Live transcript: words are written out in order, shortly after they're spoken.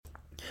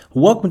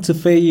Welcome to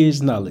Failure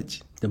is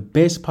Knowledge, the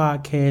best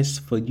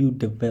podcast for you to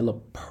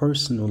develop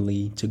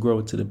personally to grow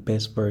into the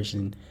best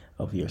version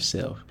of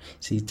yourself.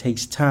 See, it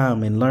takes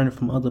time and learning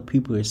from other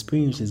people's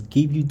experiences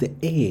give you the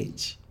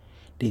edge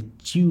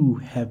that you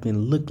have been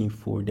looking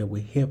for that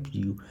will help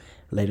you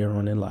later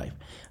on in life.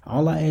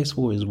 All I ask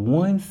for is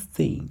one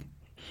thing.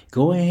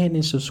 Go ahead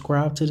and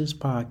subscribe to this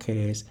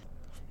podcast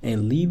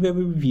and leave a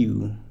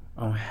review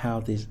on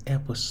how this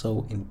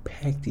episode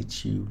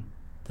impacted you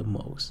the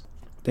most.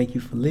 Thank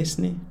you for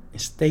listening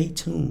and stay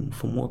tuned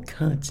for more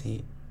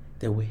content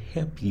that will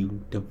help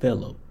you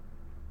develop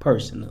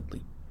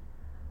personally.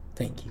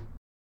 Thank you.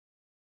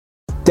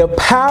 The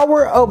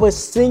power of a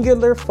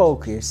singular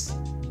focus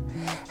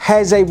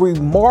has a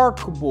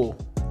remarkable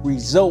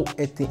result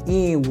at the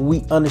end when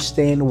we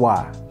understand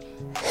why.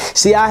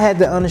 See, I had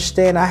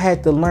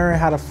to learn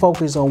how to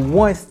focus on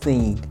one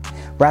thing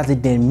rather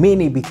than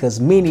many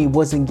because many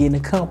wasn't getting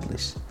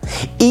accomplished.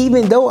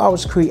 Even though I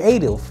was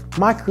creative,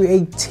 my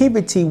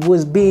creativity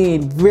was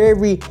being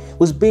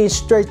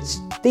stretched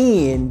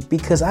thin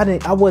because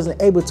I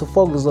wasn't able to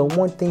focus on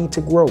one thing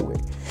to grow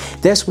it.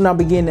 That's when I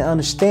began to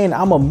understand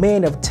I'm a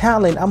man of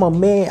talent.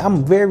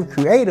 I'm very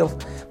creative,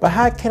 but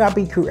how can I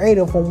be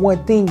creative on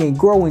one thing and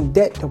grow in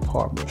that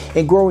department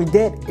and grow in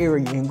that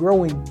area and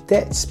grow in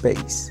that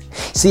space?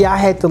 See, I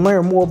had to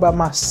learn more about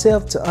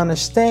myself to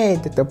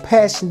understand that the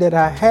passion that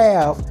I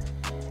have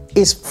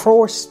is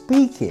for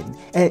speaking.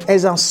 And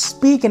as I'm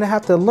speaking, I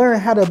have to learn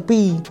how to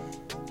be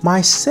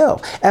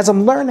myself. As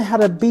I'm learning how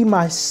to be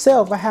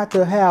myself, I have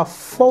to have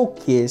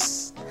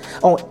focus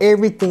on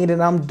everything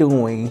that I'm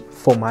doing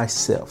for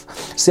myself.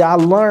 See, I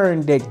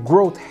learned that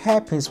growth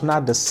happens when I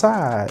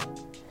decide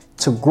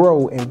to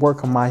grow and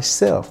work on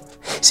myself.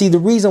 See, the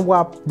reason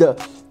why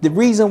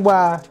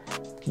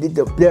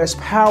there's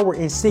power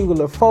in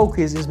singular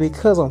focus is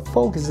because I'm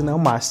focusing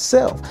on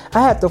myself.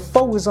 I have to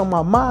focus on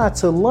my mind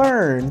to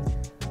learn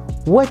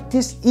what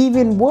this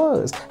even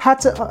was, how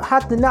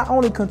to not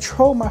only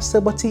control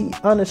myself, but to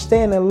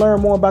understand and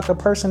learn more about the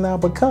person I'm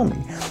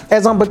becoming.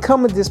 As I'm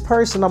becoming this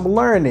person, I'm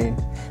learning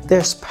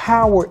there's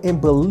power in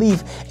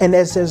belief. And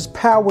as there's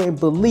power in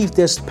belief,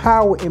 there's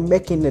power in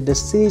making the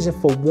decision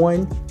for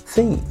one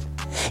thing.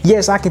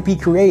 Yes, I can be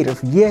creative.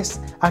 Yes,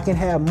 I can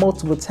have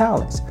multiple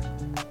talents.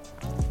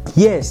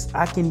 Yes,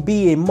 I can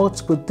be in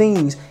multiple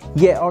things.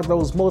 Yet are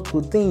those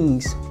multiple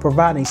things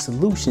providing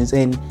solutions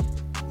and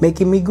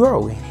making me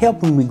grow,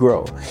 helping me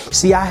grow?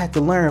 See, I had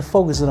to learn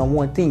focusing on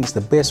one thing is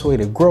the best way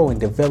to grow and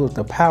develop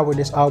the power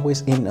that's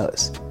always in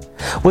us.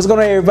 What's going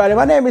on, everybody?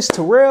 My name is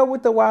Terryl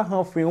with the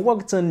Humphrey, and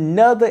welcome to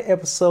another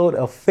episode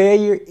of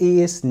Failure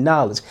is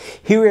Knowledge.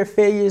 Here at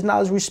Failure is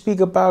Knowledge, we speak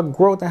about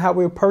growth and how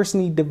we're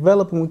personally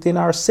developing within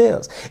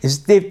ourselves.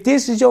 If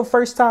this is your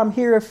first time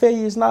here at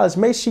Failure is Knowledge,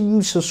 make sure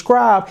you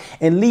subscribe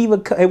and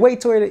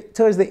wait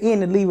towards the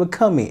end and leave a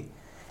comment.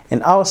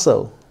 And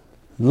also,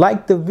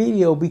 like the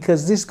video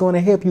because this is going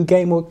to help you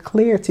gain more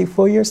clarity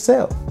for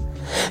yourself.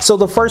 So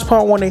the first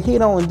part I want to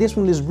hit on, and this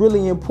one is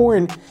really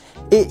important,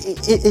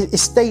 it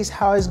states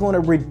how it's going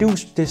to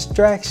reduce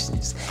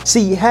distractions.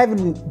 See,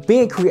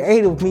 being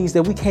creative means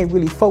that we can't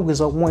really focus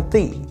on one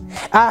thing.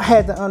 I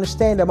had to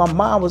understand that my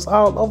mind was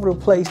all over the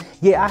place.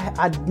 Yeah,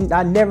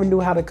 I never knew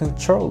how to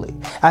control it.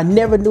 I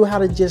never knew how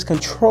to just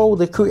control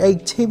the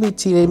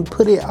creativity and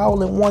put it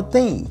all in one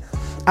thing.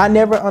 I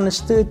never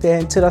understood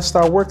that until I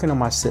started working on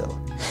myself.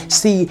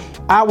 See,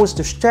 I was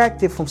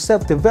distracted from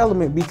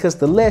self-development because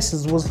the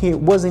lessons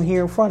wasn't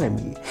here in front of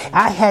me.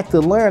 I had to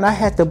learn. I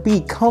had to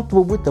be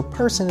comfortable with the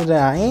person that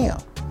I am,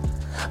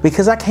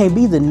 because I can't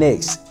be the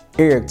next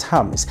Eric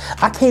Thomas.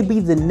 I can't be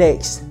the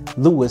next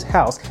Lewis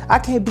House. I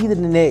can't be the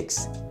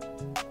next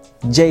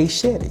Jay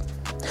Shetty.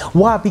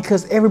 Why?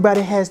 Because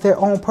everybody has their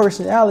own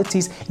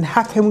personalities, and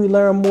how can we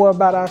learn more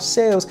about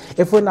ourselves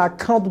if we're not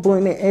comfortable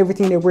in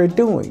everything that we're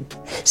doing?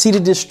 See, the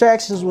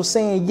distractions were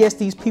saying, yes,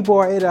 these people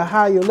are at a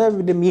higher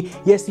level than me.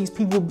 Yes, these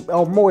people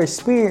are more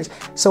experienced.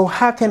 So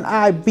how can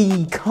I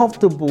be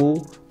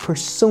comfortable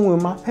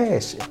pursuing my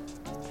passion?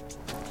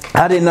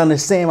 I didn't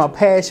understand my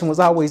passion was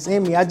always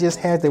in me. I just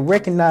had to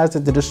recognize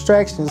that the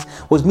distractions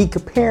was me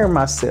comparing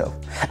myself.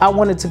 I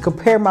wanted to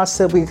compare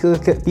myself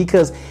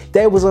because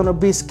they was on a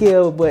big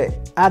scale,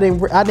 but I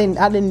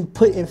didn't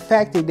put in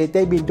factor that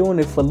they've been doing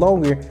it for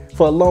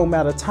a long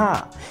amount of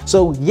time.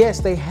 So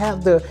yes, they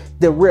have the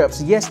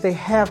reps. Yes, they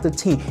have the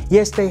team.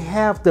 Yes, they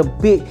have the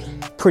big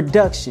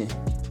production.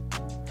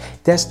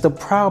 That's the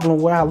problem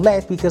where I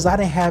lacked because I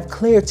didn't have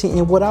clarity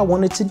in what I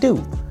wanted to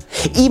do.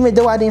 Even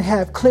though I didn't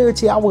have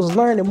clarity, I was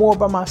learning more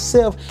about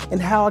myself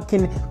and how I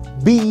can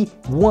be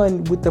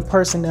one with the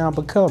person that I'm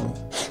becoming.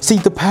 See,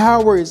 the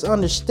power is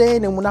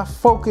understanding. When I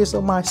focus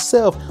on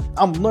myself,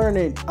 I'm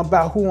learning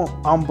about who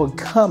I'm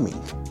becoming,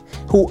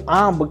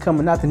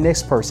 not the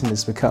next person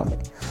is becoming.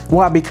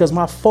 Why? Because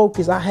my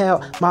focus,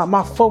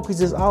 my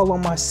focus is all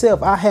on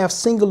myself. I have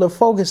singular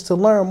focus to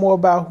learn more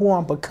about who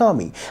I'm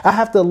becoming. I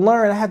have to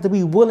learn. I have to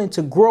be willing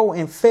to grow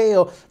and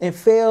fail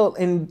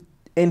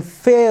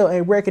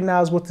and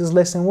recognize what this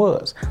lesson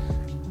was.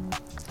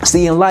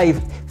 See, in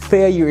life,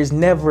 failure is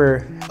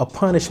never a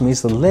punishment.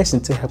 It's a lesson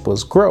to help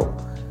us grow.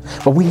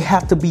 But we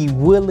have to be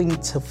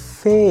willing to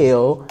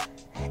fail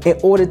in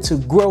order to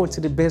grow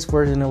into the best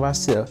version of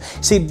ourselves.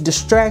 See,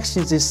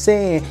 distractions is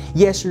saying,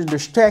 yes, you're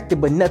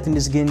distracted, but nothing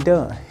is getting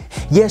done.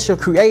 Yes, you're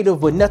creative,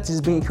 but nothing's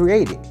being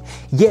created.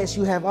 Yes,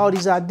 you have all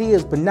these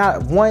ideas, but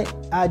not one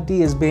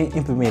idea is being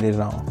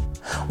implemented on.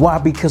 Why?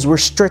 Because we're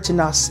stretching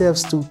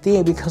ourselves too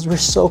thin, because we're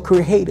so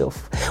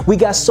creative. We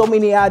got so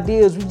many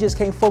ideas, we just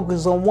can't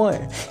focus on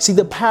one. See,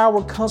 the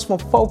power comes from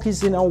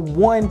focusing on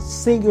one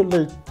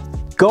singular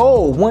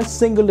goal, one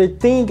singular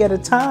thing at a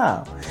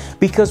time,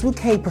 because we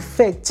can't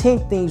perfect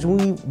 10 things when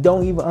we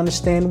don't even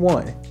understand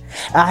one.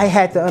 I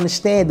had to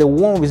understand the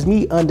one was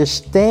me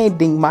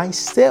understanding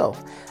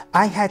myself.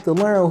 I had to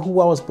learn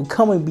who I was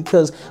becoming,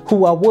 because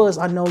who I was,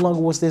 I no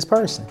longer was this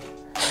person.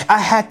 I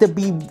had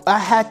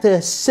to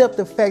accept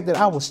the fact that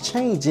I was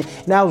changing.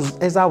 Now,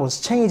 as I was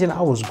changing,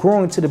 I was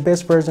growing to the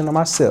best version of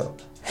myself.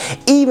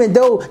 Even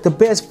though the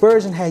best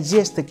version has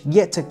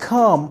yet to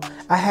come,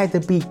 I had to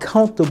be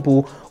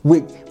comfortable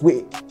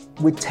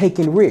with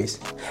taking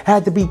risks. I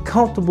had to be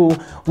comfortable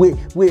with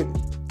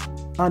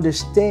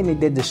understanding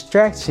that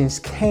distractions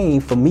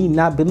came from me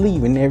not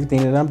believing in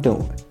everything that I'm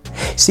doing.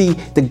 See,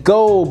 the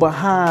goal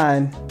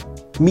behind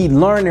me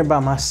learning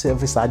about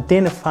myself is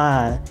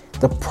identifying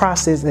the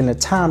process and the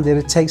time that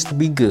it takes to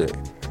be good.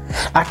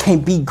 I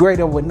can't be great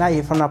overnight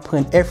if I'm not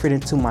putting effort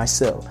into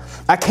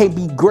myself. I can't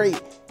be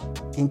great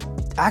and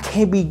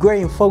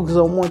focus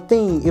on one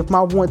thing if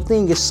my one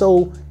thing is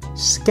so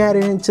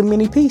scattered into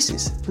many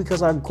pieces,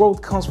 because our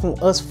growth comes from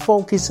us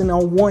focusing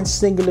on one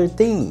singular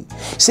thing.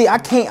 See, I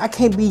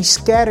can't be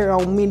scattered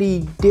on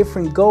many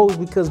different goals,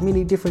 because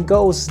many different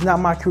goals is not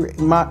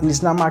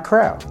it's not my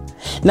craft.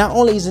 Not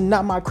only is it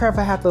not my craft,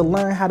 I have to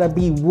learn how to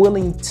be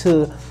willing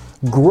to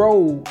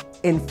grow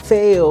and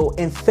fail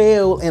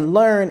and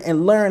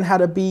learn how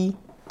to be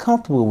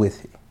comfortable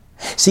with it.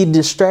 See,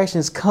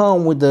 distractions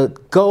come when the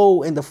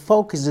goal and the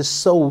focus is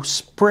so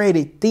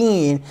spread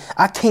thin.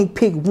 I can't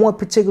pick one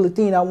particular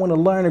thing I want to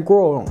learn and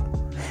grow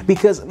on,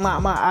 because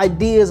my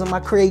ideas and my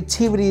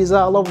creativity is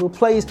all over the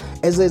place.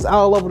 As it's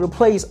all over the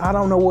place, I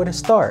don't know where to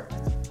start.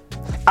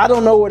 I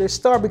don't know where to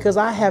start because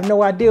I have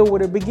no idea where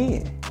to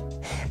begin.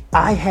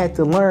 I had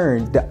to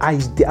learn the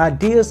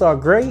ideas are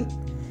great,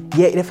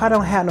 yet if I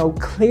don't have no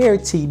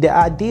clarity, the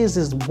ideas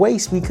is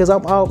waste because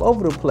I'm all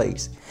over the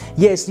place.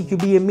 Yes, you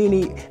could be a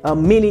mini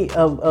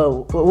of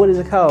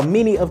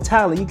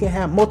talent. You can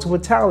have multiple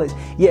talents,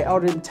 yet all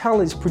the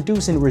talents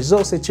producing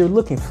results that you're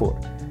looking for.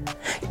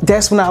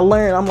 That's when I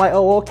learned. I'm like,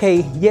 oh,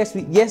 okay, yes,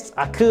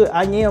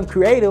 I am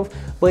creative,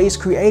 but it's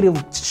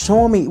creative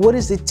showing me, what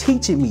is it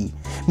teaching me?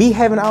 Me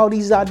having all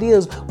these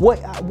ideas,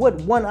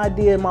 what one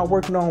idea am I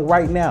working on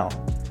right now?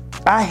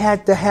 I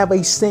had to have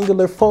a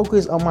singular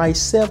focus on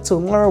myself to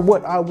learn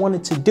what I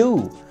wanted to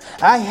do.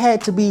 I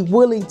had to be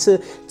willing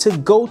to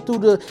go through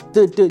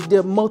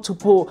the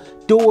multiple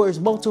doors,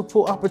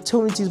 multiple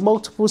opportunities,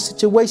 multiple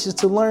situations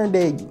to learn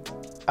that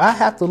I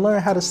have to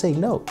learn how to say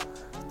no.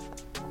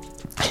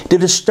 The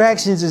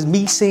distractions is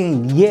me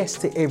saying yes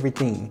to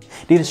everything.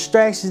 The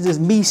distractions is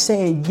me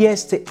saying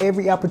yes to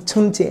every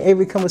opportunity,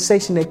 every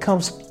conversation that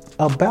comes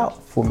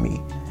about for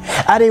me.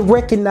 I didn't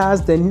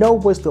recognize that no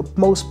was the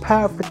most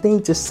powerful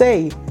thing to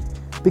say,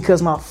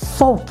 because my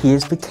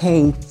focus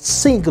became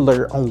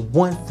singular on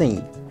one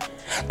thing.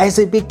 As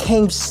it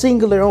became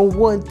singular on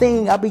one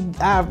thing, I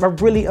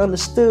really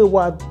understood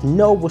why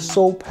no was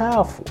so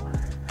powerful.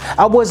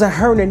 I wasn't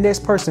hurting the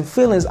next person's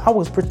feelings. I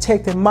was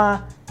protecting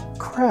my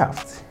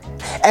craft.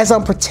 As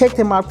I'm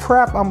protecting my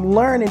craft, I'm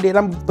learning that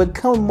I'm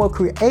becoming more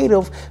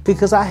creative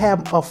because I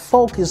have a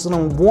focus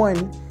on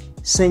one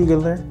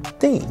singular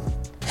thing.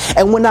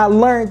 And when I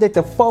learned that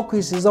the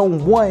focus is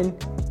on one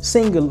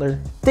singular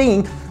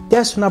thing,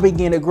 that's when I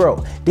begin to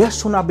grow.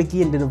 That's when I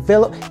begin to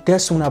develop.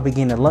 That's when I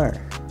begin to learn.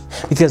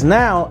 Because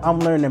now I'm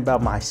learning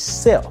about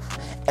myself.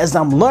 As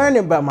I'm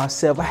learning about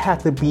myself, I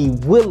have to be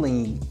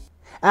willing.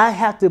 I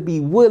have to be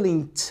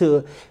willing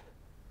to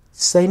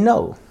say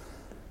no.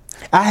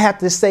 I have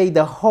to say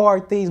the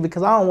hard things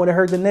because I don't want to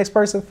hurt the next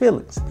person's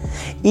feelings.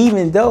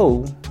 Even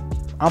though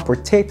I'm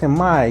protecting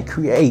my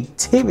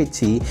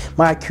creativity.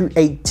 My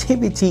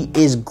creativity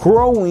is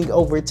growing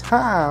over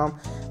time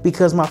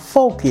because my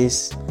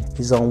focus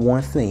is on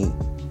one thing.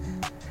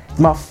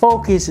 My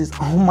focus is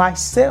on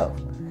myself.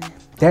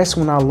 That's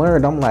when I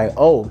learned. I'm like,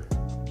 oh,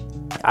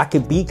 I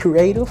can be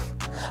creative,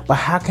 but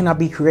how can I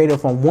be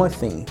creative on one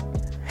thing?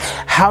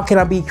 How can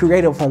I be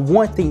creative on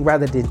one thing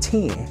rather than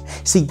 10?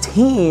 See,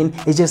 10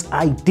 is just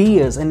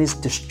ideas and it's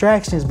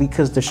distractions,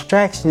 because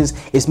distractions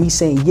is me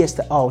saying yes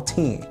to all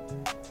 10.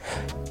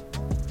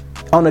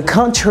 On the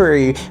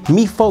contrary,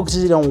 me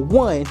focusing on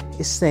one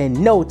is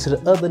saying no to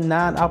the other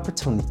 9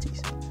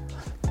 opportunities.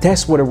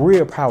 That's where the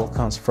real power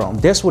comes from.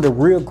 That's where the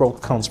real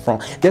growth comes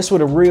from. That's where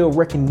the real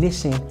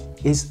recognition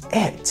is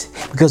at.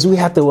 Because we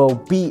have to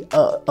be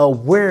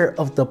aware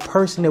of the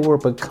person that we're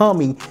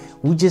becoming.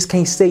 We just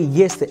can't say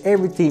yes to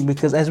everything,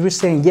 because as we're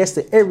saying yes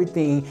to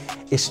everything,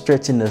 it's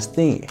stretching us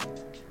thin.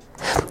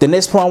 The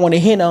next point I want to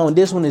hit on,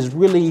 this one is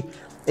really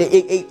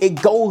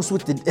It goes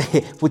with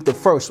the with the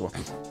first one.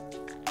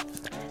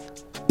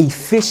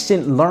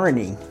 Efficient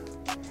learning,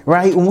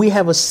 right? When we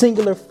have a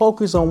singular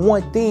focus on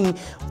one thing,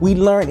 we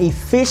learn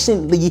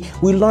efficiently,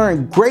 we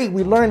learn great,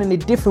 we learn in a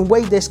different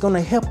way that's going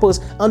to help us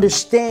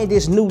understand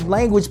this new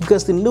language,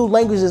 because the new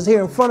language is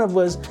here in front of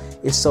us.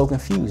 It's so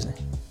confusing.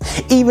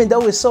 Even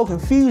though it's so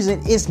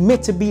confusing, it's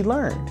meant to be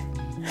learned.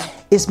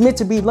 It's meant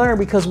to be learned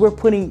because we're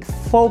putting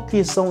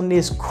focus on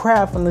this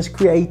craft and this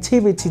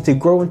creativity to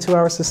grow into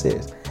our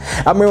success.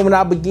 I remember when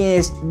I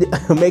began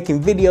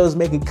making videos,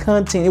 making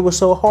content, it was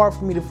so hard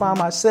for me to find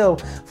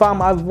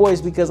my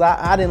voice, because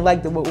I didn't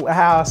like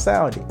how I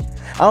sounded.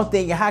 I'm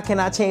thinking, how can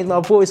I change my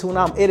voice when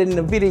I'm editing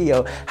a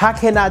video? How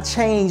can I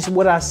change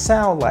what I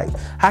sound like?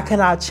 How can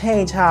I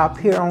change how I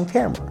appear on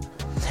camera?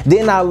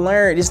 Then I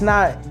learned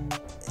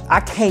I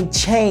can't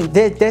change.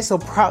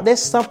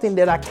 That's something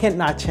that I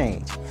cannot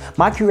change.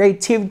 My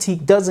creativity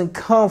doesn't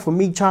come from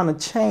me trying to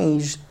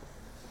change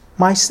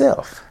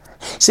myself.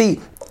 See,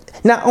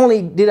 not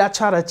only did I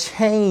try to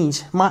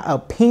change my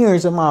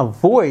appearance and my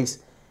voice,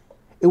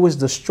 it was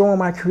destroying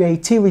my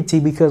creativity,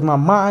 because my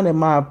mind and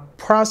my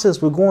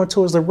process were going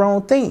towards the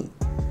wrong thing.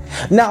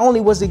 Not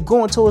only was it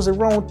going towards the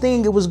wrong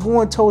thing, it was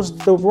going towards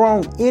the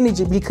wrong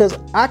energy, because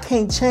I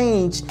can't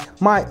change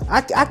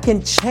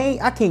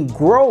I can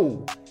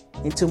grow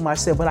into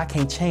myself, but I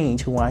can't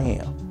change who I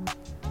am.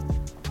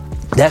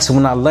 That's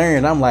when I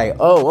learned. I'm like,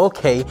 oh,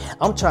 okay,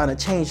 I'm trying to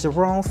change the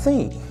wrong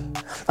thing.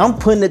 I'm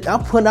putting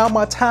out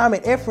my time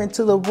and effort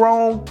into the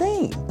wrong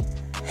thing.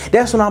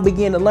 That's when I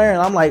began to learn.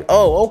 I'm like,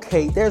 oh,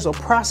 okay, there's a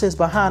process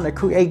behind the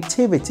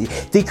creativity.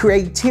 The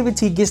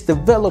creativity gets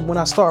developed when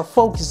I start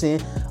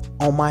focusing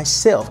on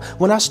myself.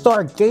 When I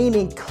start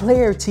gaining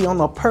clarity on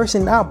the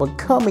person I'm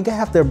becoming, I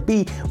have to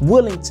be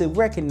willing to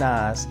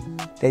recognize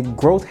that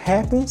growth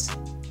happens,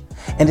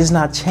 and it's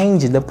not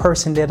changing the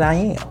person that I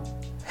am.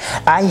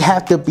 I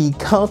have to be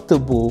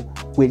comfortable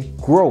with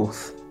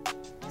growth,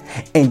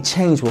 and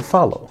change will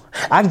follow.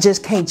 I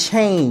just can't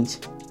change.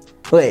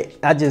 But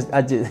I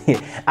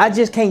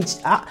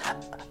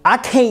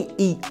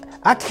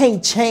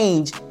can't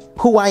change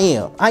who I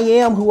am. I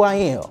am who I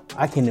am.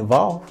 I can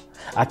evolve.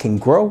 I can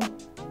grow.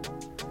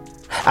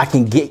 I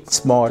can get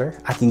smarter.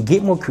 I can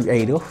get more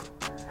creative.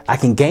 I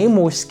can gain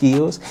more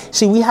skills.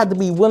 See, we have to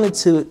be willing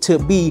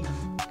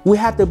we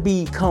have to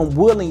become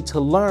willing to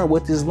learn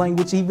what this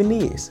language even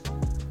is.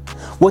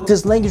 What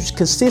this language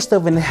consists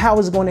of and how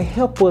it's going to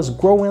help us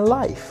grow in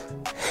life.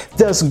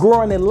 Thus,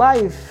 growing in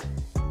life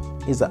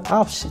is an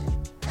option.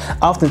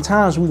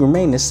 Oftentimes we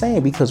remain the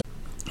same because...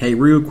 Hey,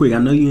 real quick, I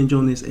know you're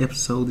enjoying this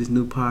episode, this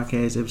new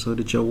podcast episode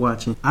that you're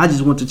watching. I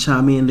just want to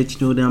chime in and let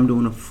you know that I'm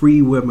doing a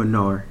free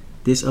webinar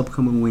this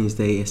upcoming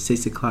Wednesday at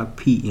 6 o'clock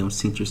p.m.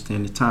 Central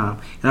Standard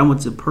Time. And I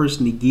want to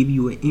personally give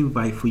you an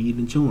invite for you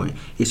to join.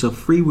 It's a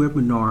free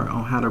webinar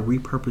on how to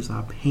repurpose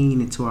our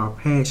pain into our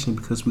passion,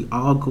 because we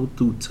all go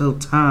through tough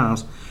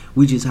times.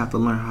 We just have to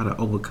learn how to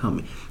overcome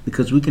it.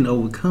 Because we can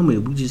overcome it,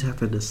 we just have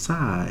to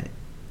decide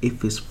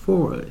if it's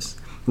for us.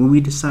 When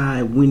we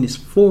decide when it's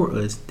for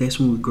us, that's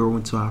when we grow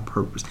into our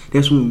purpose.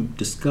 That's when we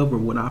discover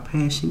what our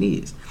passion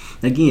is.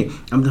 Again,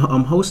 I'm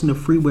hosting a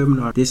free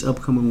webinar this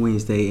upcoming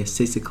Wednesday at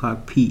 6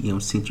 o'clock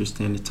p.m. Central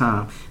Standard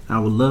Time. I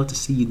would love to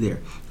see you there.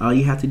 All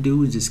you have to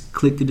do is just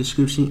click the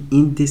description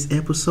in this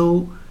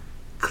episode,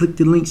 click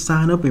the link,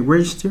 sign up and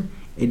register,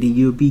 and then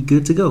you'll be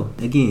good to go.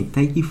 Again,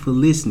 thank you for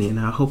listening.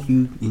 I hope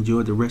you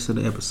enjoyed the rest of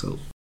the episode.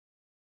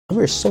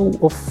 We're so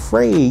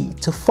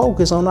afraid to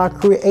focus on our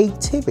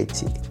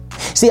creativity.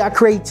 See, our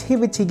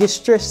creativity gets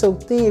stretched so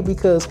thin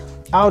because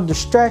our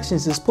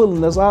distractions is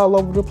pulling us all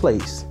over the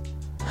place.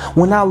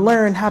 When I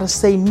learned how to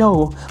say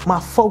no, my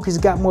focus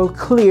got more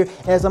clear.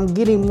 As I'm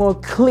getting more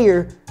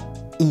clear,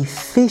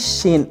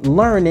 efficient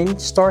learning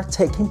starts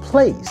taking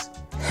place.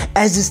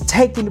 As it's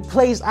taking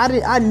place,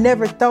 I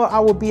never thought I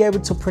would be able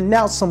to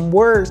pronounce some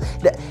words.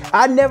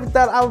 I never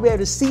thought I would be able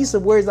to see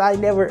some words I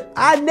never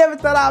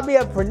thought I'd be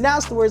able to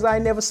pronounce the words I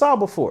never saw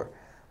before.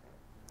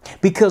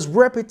 Because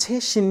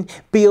repetition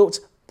builds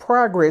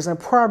progress, and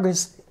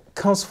progress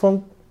comes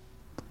from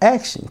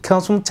action,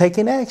 comes from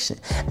taking action.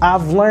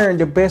 I've learned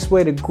the best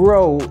way to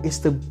grow is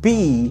to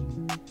be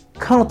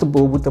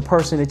comfortable with the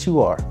person that you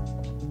are.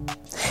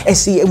 And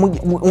see,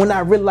 when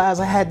I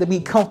realized I had to be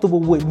comfortable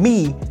with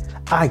me,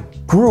 I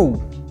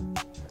grew.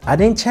 I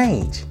didn't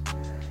change.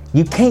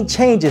 You can't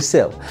change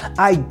yourself.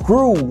 I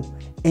grew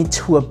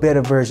into a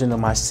better version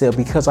of myself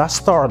because I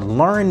started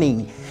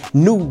learning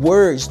new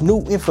words,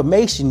 new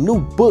information, new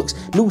books,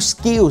 new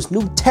skills,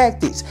 new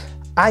tactics.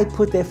 I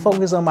put that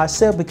focus on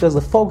myself because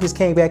the focus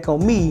came back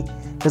on me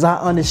because I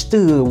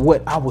understood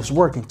what I was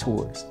working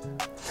towards.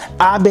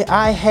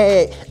 I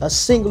had a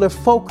singular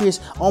focus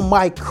on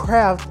my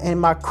craft, and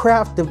my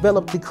craft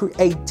developed the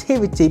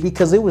creativity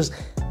because it was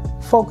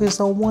focused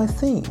on one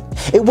thing.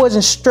 It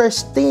wasn't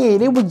stressed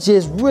thin. It was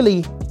just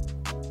really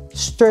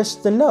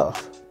stressed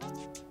enough.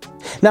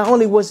 Not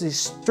only was it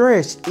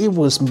stressed, it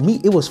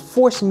was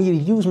forcing me to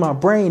use my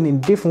brain in a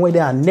different way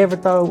that I never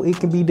thought it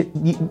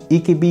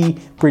could be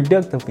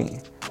productive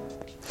in.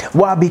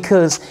 Why?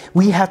 Because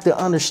we have to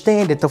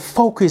understand that the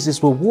focus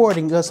is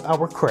rewarding us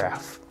our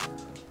craft.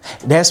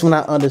 That's when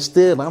I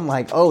understood. I'm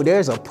like, oh,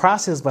 there's a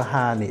process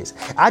behind this.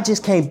 I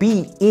just can't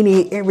be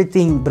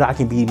everything, but I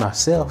can be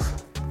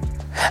myself.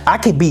 I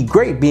can be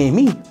great being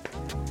me.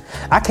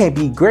 I can't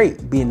be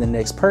great being the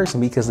next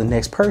person because the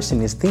next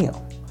person is them.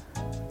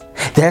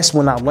 That's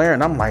when I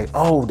learned. I'm like,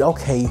 oh,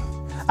 okay,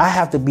 I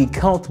have to be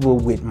comfortable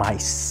with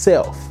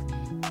myself.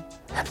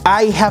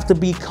 I have to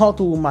be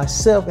comfortable with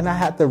myself, and I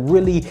have to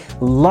really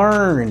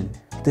learn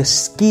the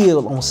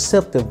skill on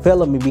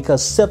self-development,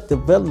 because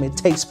self-development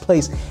takes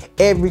place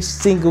every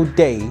single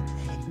day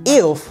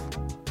if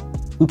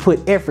we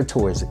put effort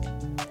towards it.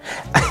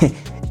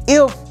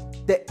 If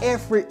the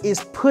effort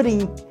is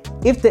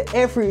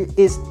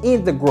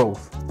in the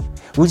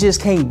growth, we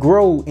just can't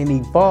grow and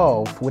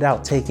evolve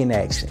without taking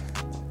action.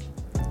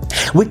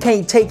 We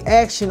can't take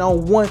action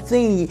on one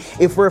thing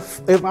if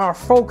our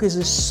focus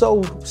is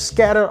so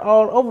scattered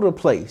all over the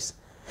place.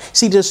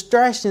 See,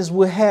 distractions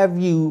will have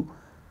you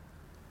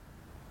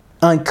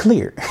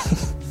unclear.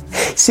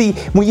 See,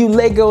 when you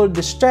let go of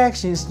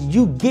distractions,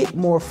 you get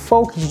more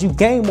focused, you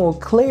gain more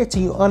clarity,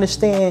 you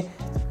understand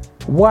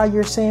why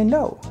you're saying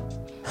no.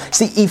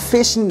 See,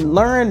 efficient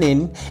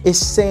learning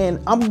is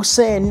saying, I'm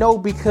saying no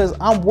because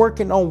I'm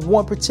working on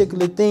one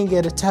particular thing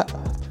at a time.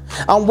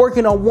 I'm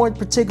working on one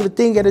particular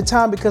thing at a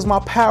time because my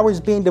power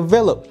is being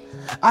developed.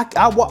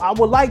 I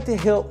would like to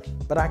help,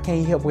 but I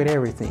can't help with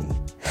everything.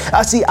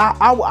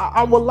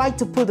 I would like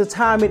to put the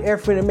time and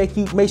effort and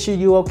make sure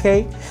you're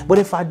okay. But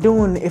if I'm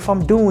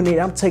doing it,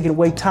 I'm taking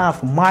away time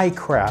from my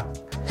craft.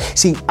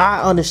 See,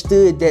 I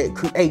understood that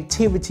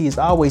creativity is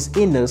always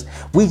in us.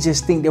 We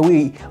just think that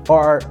we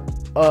are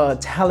a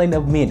talent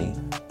of many,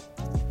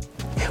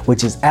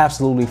 which is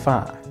absolutely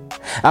fine.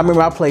 I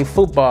remember I played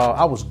football.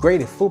 I was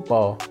great at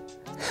football.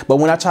 But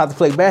when I tried to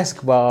play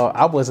basketball,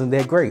 I wasn't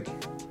that great.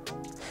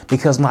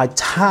 Because my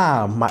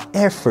time, my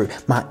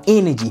effort, my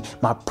energy,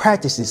 my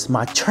practices,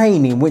 my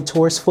training went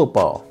towards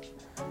football.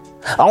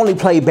 I only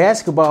played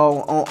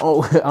basketball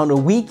on the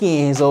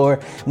weekends or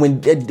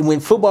when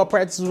football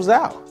practice was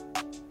out.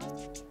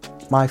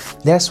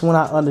 That's when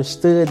I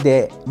understood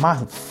that my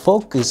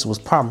focus was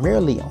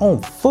primarily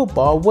on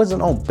football. It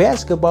wasn't on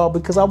basketball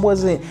because I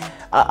wasn't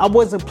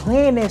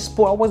playing that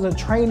sport. I wasn't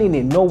training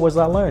it, nor was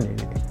I learning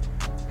it.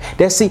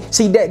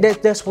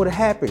 That's what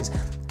happens.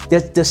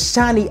 The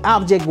shiny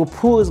object will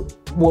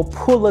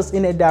pull us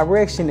in that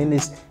direction, and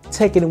it's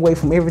taken away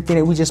from everything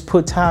that we just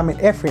put time and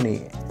effort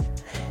in.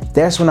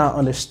 That's when I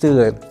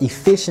understood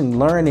efficient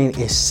learning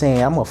is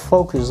saying I'm gonna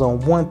focus on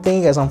one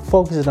thing. As I'm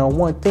focusing on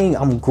one thing,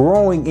 I'm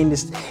growing in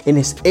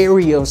this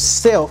area of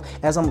self.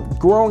 As I'm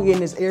growing in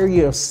this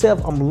area of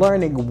self, I'm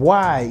learning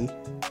why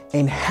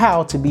and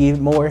how to be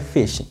more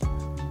efficient.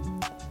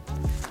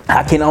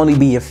 I can only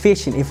be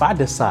efficient if I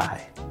decide.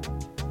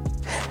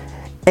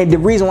 And the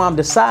reason why I'm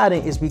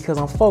deciding is because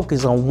I'm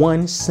focused on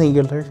one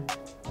singular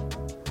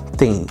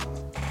thing.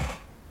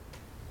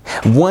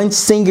 One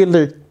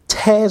singular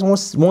task,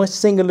 one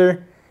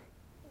singular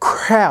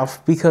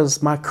craft,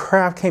 because my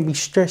craft can't be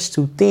stretched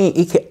too thin.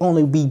 It can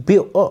only be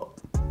built up.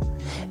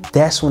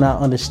 That's when I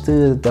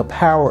understood the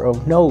power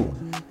of no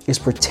is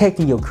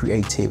protecting your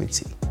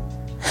creativity.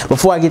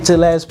 Before I get to the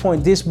last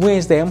point, this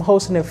Wednesday, I'm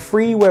hosting a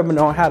free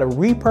webinar on how to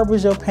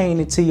repurpose your pain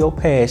into your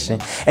passion.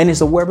 And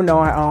it's a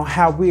webinar on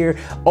how we're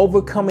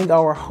overcoming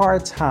our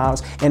hard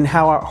times and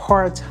how our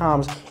hard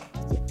times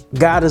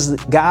guide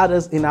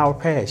us in our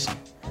passion.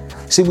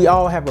 See, we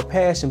all have a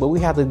passion, but we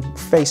have to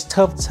face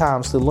tough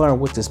times to learn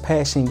what this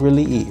passion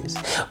really is.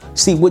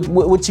 See,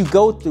 what you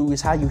go through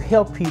is how you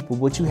help people,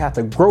 but you have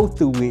to grow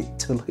through it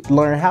to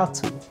learn how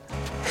to.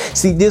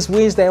 See, this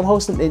Wednesday, I'm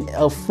hosting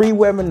a free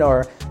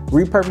webinar,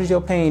 Repurpose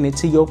Your Pain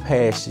into Your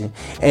Passion.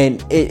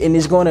 And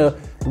it's going to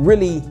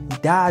really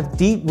dive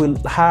deep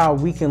with how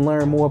we can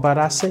learn more about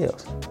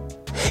ourselves.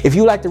 If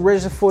you'd like to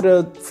register for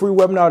the free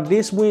webinar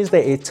this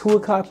Wednesday at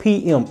 2:00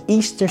 p.m.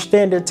 Eastern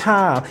Standard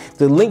Time,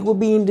 the link will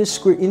be in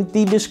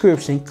the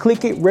description.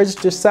 Click it,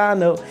 register,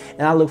 sign up,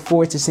 and I look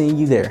forward to seeing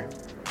you there.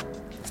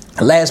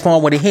 The last point I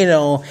want to hit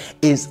on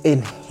is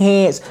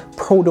enhanced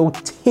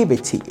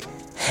productivity.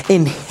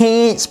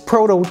 Enhanced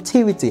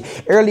productivity.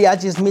 Earlier, I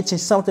just mentioned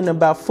something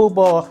about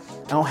football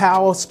on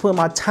how I was putting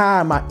my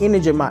time, my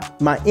energy, my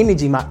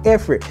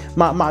effort,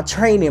 my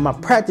training, my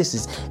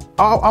practices.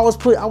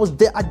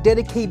 I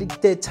dedicated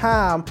that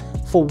time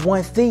for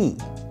one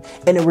thing,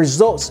 and the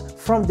results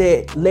from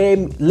that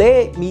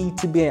led me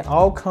to be an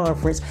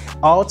all-conference,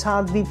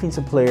 all-time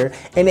defensive player,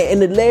 and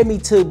it led me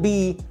to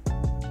be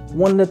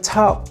one of the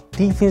top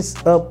defense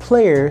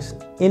players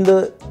in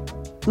the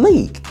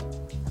league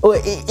or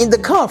in the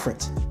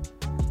conference.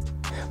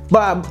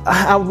 But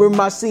I remember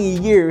my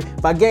senior year,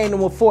 by game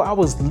number 4, I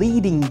was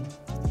leading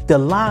the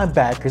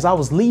linebackers. I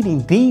was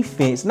leading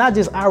defense, not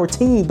just our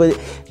team, but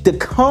the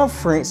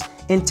conference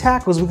in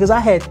tackles, because I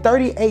had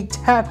 38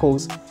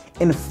 tackles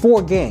in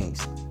 4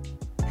 games.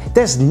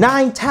 That's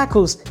 9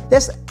 tackles.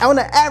 That's on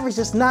the average,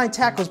 that's 9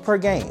 tackles per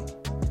game.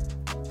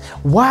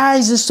 Why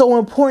is it so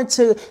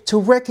important to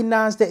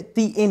recognize that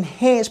the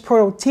enhanced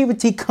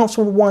productivity comes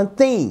from one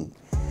thing?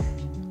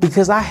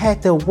 Because I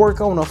had to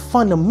work on the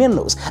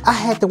fundamentals. I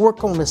had to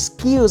work on the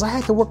skills. I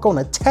had to work on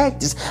the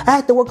tactics. I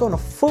had to work on the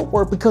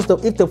footwork, because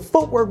if the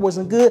footwork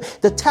wasn't good,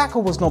 the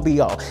tackle was going to be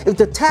off. If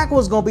the tackle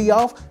was going to be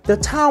off, the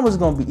time is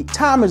going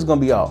to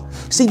be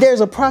off. See,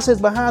 there's a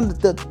process behind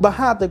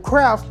the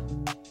craft,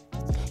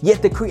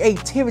 yet the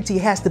creativity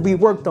has to be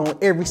worked on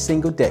every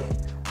single day.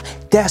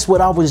 That's what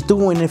I was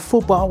doing in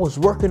football. I was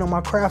working on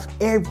my craft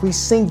every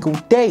single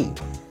day.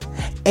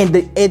 And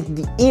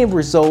the end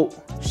result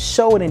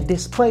showed and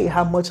displayed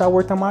how much I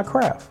worked on my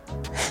craft.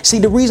 See,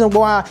 the reason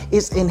why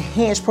it's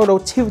enhanced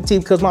productivity,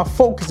 because my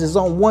focus is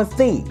on one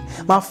thing.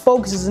 My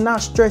focus is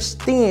not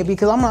stretched thin,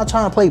 because I'm not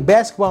trying to play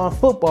basketball and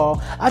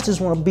football. I just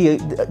want to be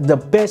the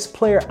best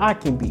player I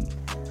can be.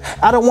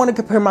 I don't want to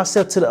compare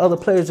myself to the other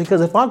players,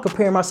 because if I'm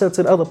comparing myself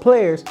to the other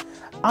players,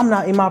 I'm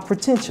not in my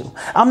potential.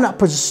 I'm not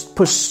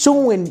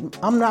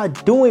I'm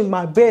not doing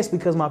my best,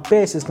 because my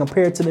best is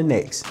compared to the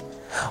next.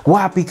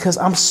 Why? Because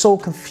I'm so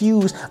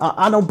confused.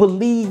 I don't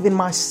believe in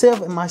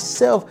myself, and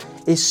myself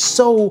is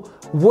so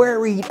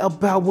worried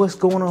about what's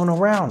going on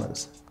around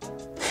us.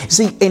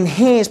 See,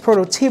 enhanced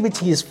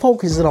productivity is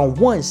focusing on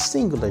one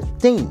singular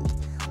thing.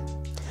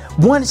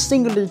 One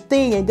singular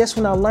thing, and that's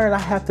when I learned I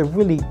have to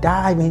really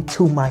dive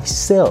into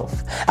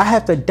myself. I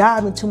have to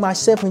dive into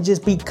myself and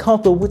just be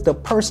comfortable with the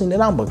person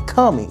that I'm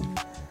becoming.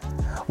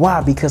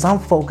 Why? Because I'm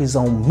focused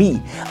on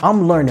me.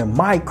 I'm learning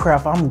my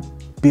craft. I'm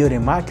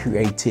building my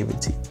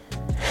creativity.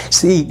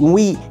 See, when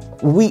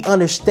we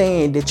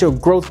understand that your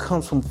growth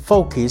comes from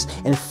focus,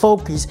 and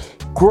focus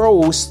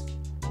grows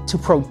to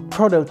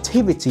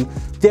productivity,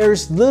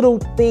 there's little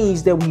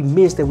things that we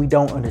miss that we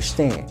don't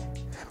understand.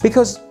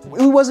 Because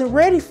we wasn't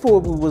ready for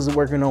what we was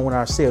working on with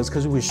ourselves,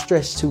 because we were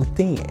stretched too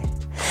thin.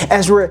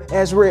 As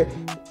we're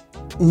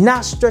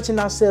not stretching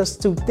ourselves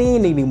too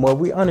thin anymore,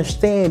 we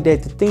understand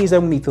that the things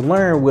that we need to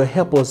learn will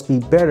help us be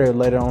better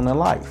later on in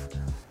life.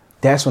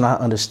 That's when I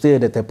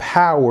understood that the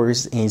power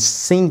is in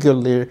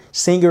singularly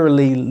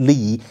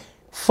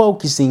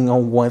focusing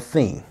on one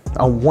thing,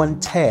 on one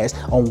task,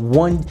 on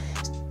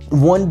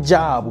one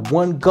job,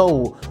 one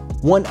goal,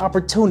 one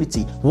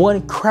opportunity,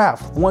 one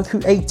craft, one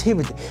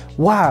creativity.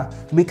 Why?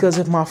 Because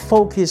if my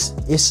focus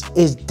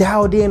is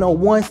dialed in on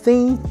one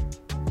thing,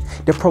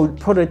 the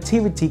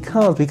productivity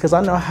comes, because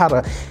I know how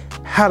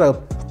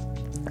to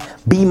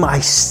be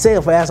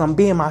myself. As I'm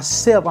being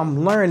myself,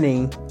 I'm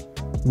learning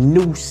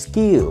new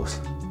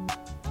skills.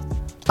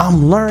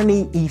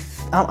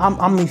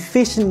 I'm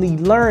efficiently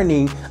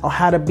learning on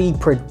how to be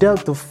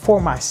productive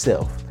for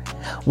myself.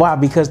 Why?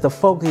 Because the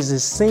focus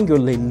is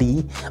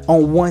singularly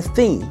on one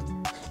thing.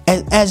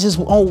 And as just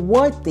on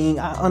one thing,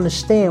 I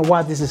understand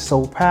why this is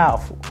so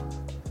powerful.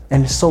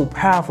 And it's so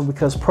powerful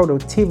because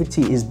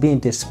productivity is being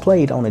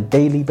displayed on a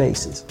daily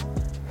basis.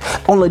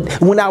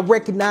 When I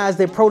recognized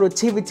that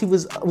productivity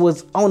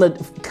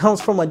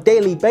comes from a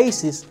daily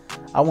basis,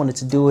 I wanted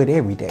to do it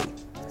every day.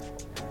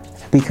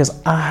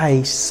 Because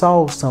I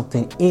saw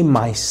something in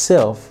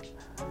myself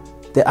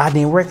that I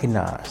didn't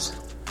recognize.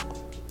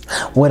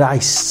 What I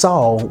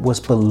saw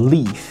was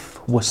belief,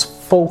 was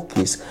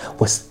focus,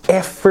 was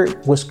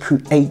effort, was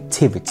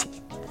creativity.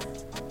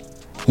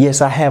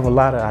 Yes, I have a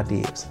lot of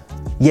ideas.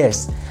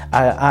 Yes,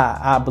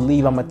 I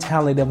believe I'm a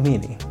talent of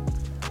many.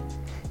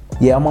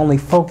 Yeah, I'm only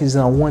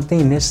focusing on one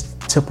thing, that's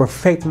to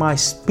perfect my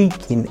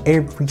speaking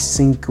every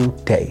single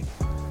day.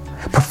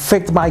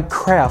 Perfect my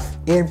craft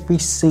every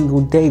single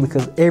day,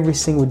 because every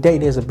single day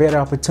there's a better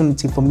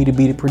opportunity for me to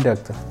be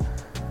productive.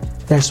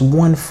 There's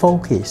one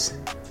focus.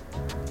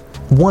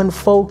 One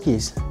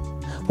focus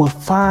will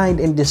find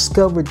and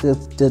discover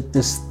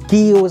the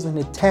skills and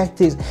the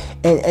tactics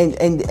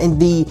and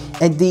the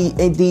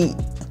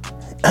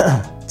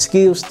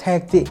skills,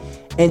 tactic,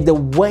 and the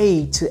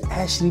way to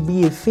actually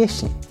be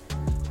efficient.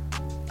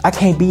 I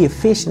can't be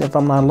efficient if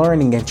I'm not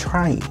learning and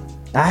trying.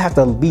 I have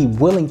to be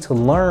willing to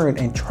learn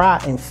and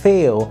try and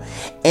fail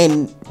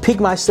and pick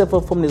myself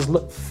up from this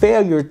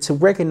failure to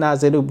recognize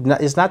that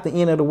it's not the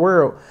end of the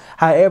world.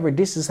 However,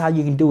 this is how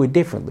you can do it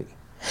differently.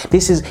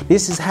 This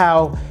is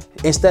how,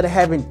 instead of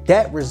having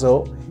that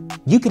result,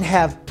 you can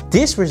have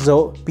this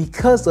result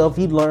because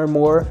you learn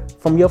more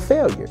from your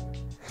failure.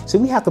 So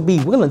we have to be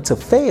willing to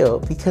fail,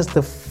 because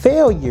the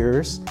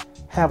failures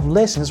have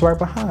lessons right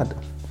behind them.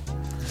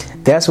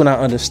 That's when I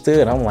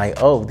understood. I'm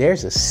like, oh,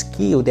 there's a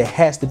skill that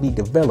has to be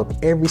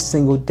developed every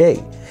single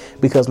day,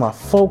 because my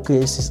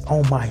focus is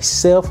on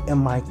myself and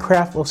my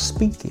craft of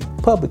speaking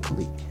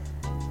publicly.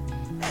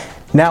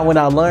 Now, when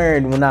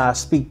I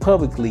speak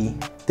publicly,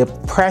 the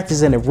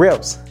practice and the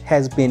reps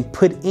has been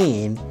put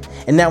in.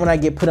 And now when I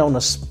get put on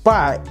the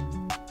spot,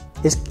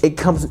 it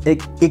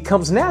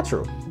comes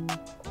natural.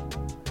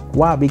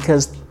 Why?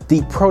 Because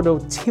the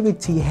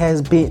productivity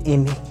has been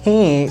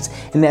enhanced,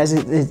 and as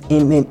it's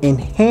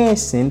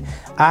enhancing,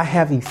 I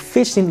have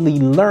efficiently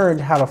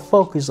learned how to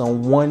focus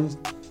on one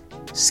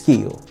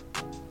skill.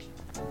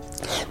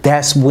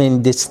 That's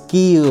when the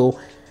skill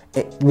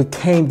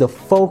became the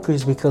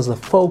focus, because the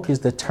focus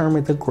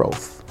determined the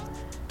growth.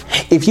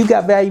 If you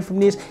got value from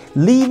this,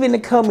 leave in the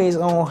comments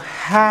on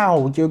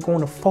how you're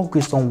going to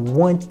focus on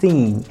one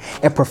thing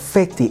and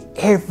perfect it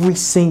every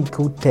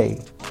single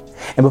day.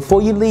 And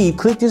before you leave,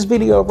 click this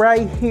video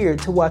right here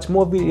to watch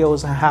more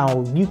videos on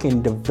how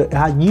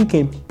you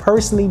can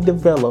personally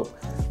develop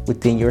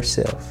within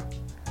yourself.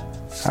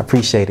 I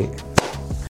appreciate it.